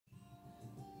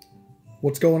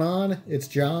What's going on? It's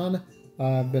John.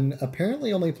 I've been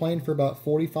apparently only playing for about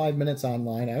 45 minutes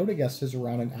online. I would have guessed it's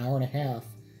around an hour and a half.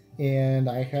 And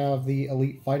I have the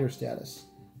Elite Fighter status.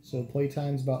 So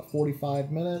playtime's about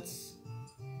 45 minutes.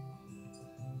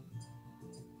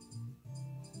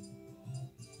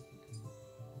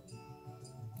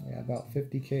 Yeah, about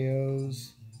 50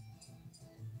 KOs.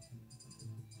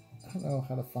 I don't know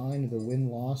how to find the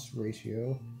win-loss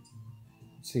ratio.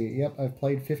 Let's see, yep, I've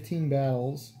played 15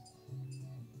 battles.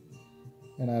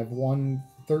 And I've won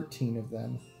 13 of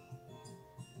them.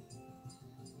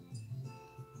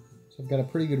 So I've got a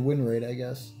pretty good win rate, I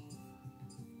guess.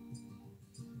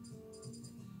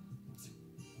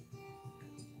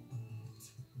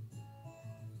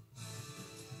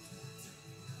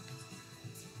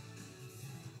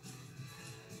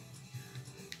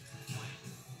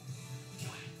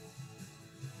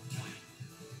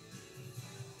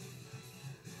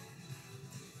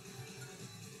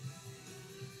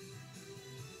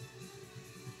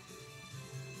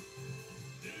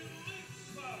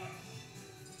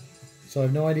 So I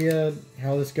have no idea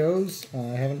how this goes. I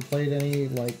haven't played any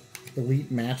like elite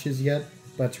matches yet,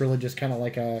 but it's really just kind of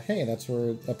like a, hey, that's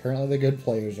where apparently the good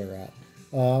players are at.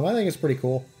 I think it's pretty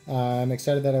cool. I'm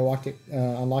excited that I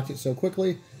unlocked it so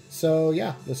quickly. So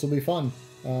yeah, this will be fun.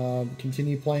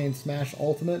 Continue playing Smash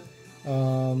Ultimate.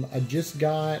 I just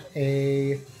got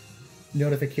a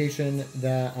notification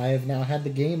that I have now had the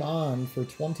game on for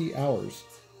 20 hours,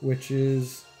 which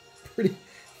is pretty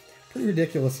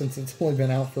ridiculous since it's only been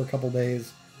out for a couple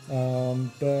days.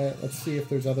 But let's see if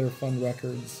there's other fun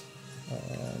records.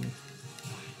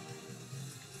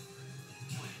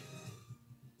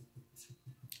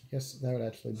 Guess that would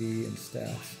actually be in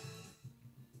stats.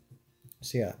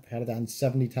 So yeah, had it on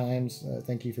 70 times.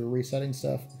 Thank you for resetting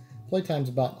stuff. Playtime's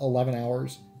about 11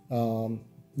 hours.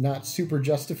 Not super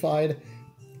justified.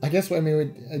 I guess, I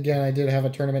mean, again, I did have a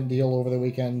tournament deal over the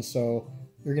weekend, so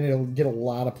you're going to get a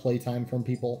lot of playtime from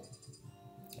people.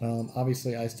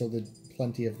 Obviously, I still did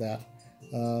plenty of that.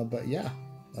 But yeah,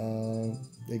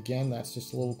 again, that's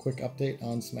just a little quick update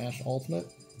on Smash Ultimate.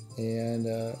 And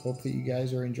hope that you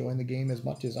guys are enjoying the game as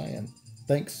much as I am.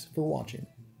 Thanks for watching.